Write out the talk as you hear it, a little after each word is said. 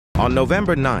On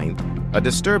November 9th, a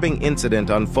disturbing incident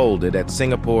unfolded at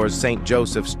Singapore's St.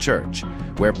 Joseph's Church,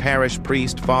 where parish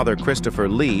priest Father Christopher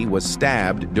Lee was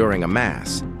stabbed during a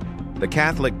mass. The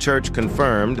Catholic Church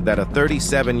confirmed that a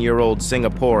 37-year-old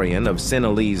Singaporean of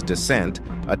Sinhalese descent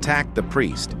attacked the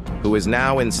priest, who is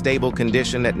now in stable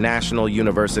condition at National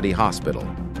University Hospital.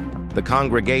 The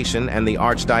congregation and the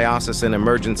Archdiocesan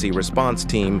Emergency Response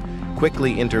Team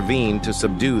quickly intervened to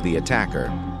subdue the attacker,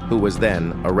 who was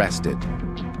then arrested.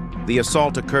 The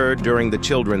assault occurred during the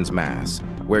Children's Mass,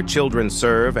 where children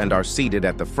serve and are seated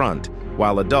at the front,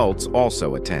 while adults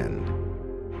also attend.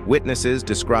 Witnesses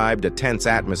described a tense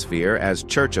atmosphere as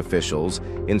church officials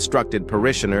instructed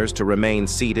parishioners to remain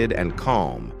seated and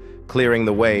calm, clearing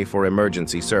the way for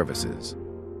emergency services.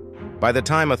 By the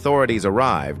time authorities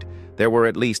arrived, there were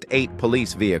at least 8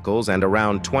 police vehicles and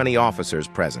around 20 officers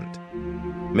present.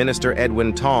 Minister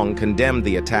Edwin Tong condemned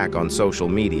the attack on social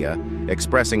media,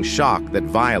 expressing shock that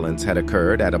violence had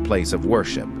occurred at a place of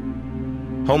worship.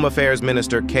 Home Affairs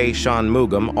Minister K.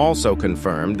 Shanmugam also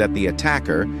confirmed that the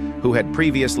attacker, who had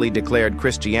previously declared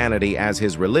Christianity as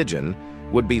his religion,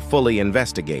 would be fully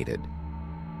investigated.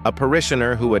 A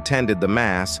parishioner who attended the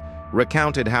Mass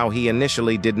recounted how he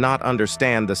initially did not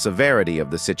understand the severity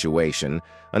of the situation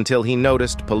until he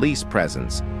noticed police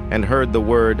presence and heard the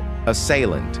word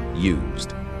assailant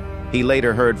used. He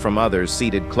later heard from others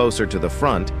seated closer to the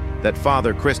front that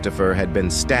Father Christopher had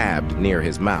been stabbed near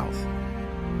his mouth.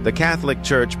 The Catholic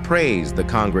Church praised the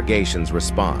congregation's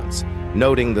response,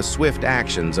 noting the swift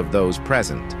actions of those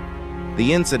present.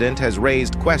 The incident has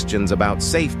raised questions about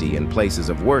safety in places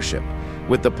of worship,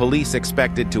 with the police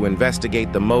expected to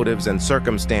investigate the motives and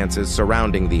circumstances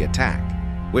surrounding the attack.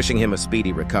 Wishing him a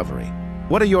speedy recovery.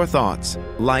 What are your thoughts?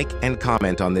 Like and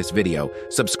comment on this video.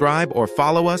 Subscribe or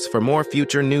follow us for more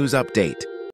future news update.